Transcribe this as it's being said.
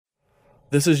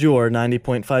This is your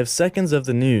 90.5 seconds of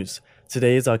the news.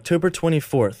 Today is October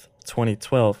 24th,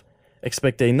 2012.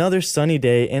 Expect another sunny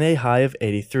day and a high of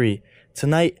 83.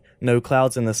 Tonight, no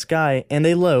clouds in the sky and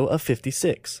a low of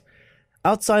 56.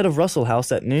 Outside of Russell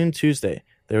House at noon Tuesday,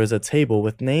 there was a table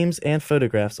with names and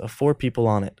photographs of 4 people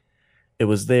on it. It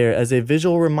was there as a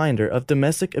visual reminder of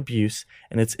domestic abuse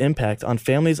and its impact on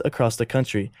families across the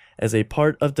country as a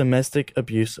part of Domestic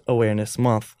Abuse Awareness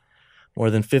Month. More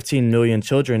than 15 million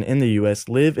children in the U.S.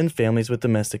 live in families with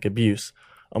domestic abuse,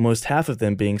 almost half of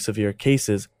them being severe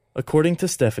cases, according to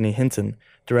Stephanie Hinton,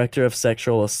 Director of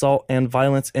Sexual Assault and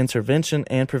Violence Intervention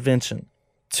and Prevention.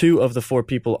 2 of the 4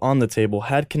 people on the table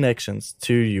had connections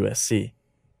to USC.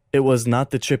 It was not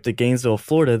the trip to Gainesville,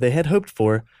 Florida they had hoped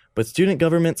for, but student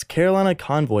government's Carolina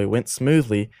convoy went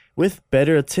smoothly with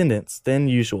better attendance than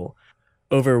usual.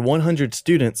 Over 100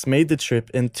 students made the trip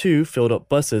in 2 filled-up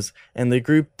buses, and the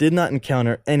group did not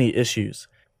encounter any issues.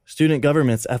 Student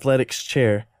government's athletics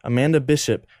chair, Amanda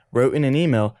Bishop, wrote in an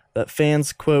email that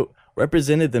fans, quote,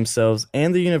 represented themselves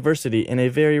and the university in a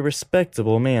very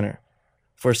respectable manner.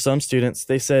 For some students,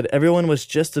 they said everyone was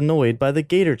just annoyed by the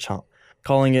gator chomp,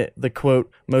 calling it the, quote,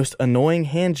 most annoying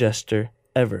hand gesture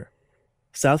ever.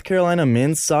 South Carolina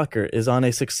men's soccer is on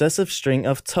a successive string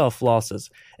of tough losses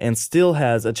and still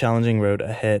has a challenging road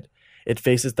ahead. It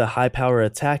faces the high-power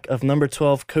attack of number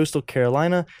 12 Coastal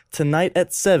Carolina tonight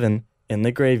at 7 in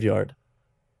the Graveyard.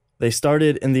 They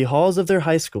started in the halls of their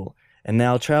high school and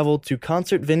now travel to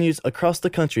concert venues across the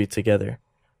country together.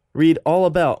 Read all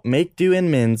about Make Do and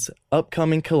Men's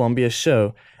upcoming Columbia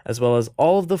show, as well as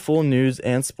all of the full news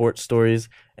and sports stories,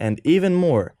 and even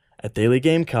more at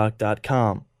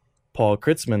dailygamecock.com. Paul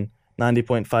Kritzman,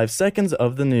 90.5 seconds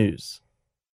of the news.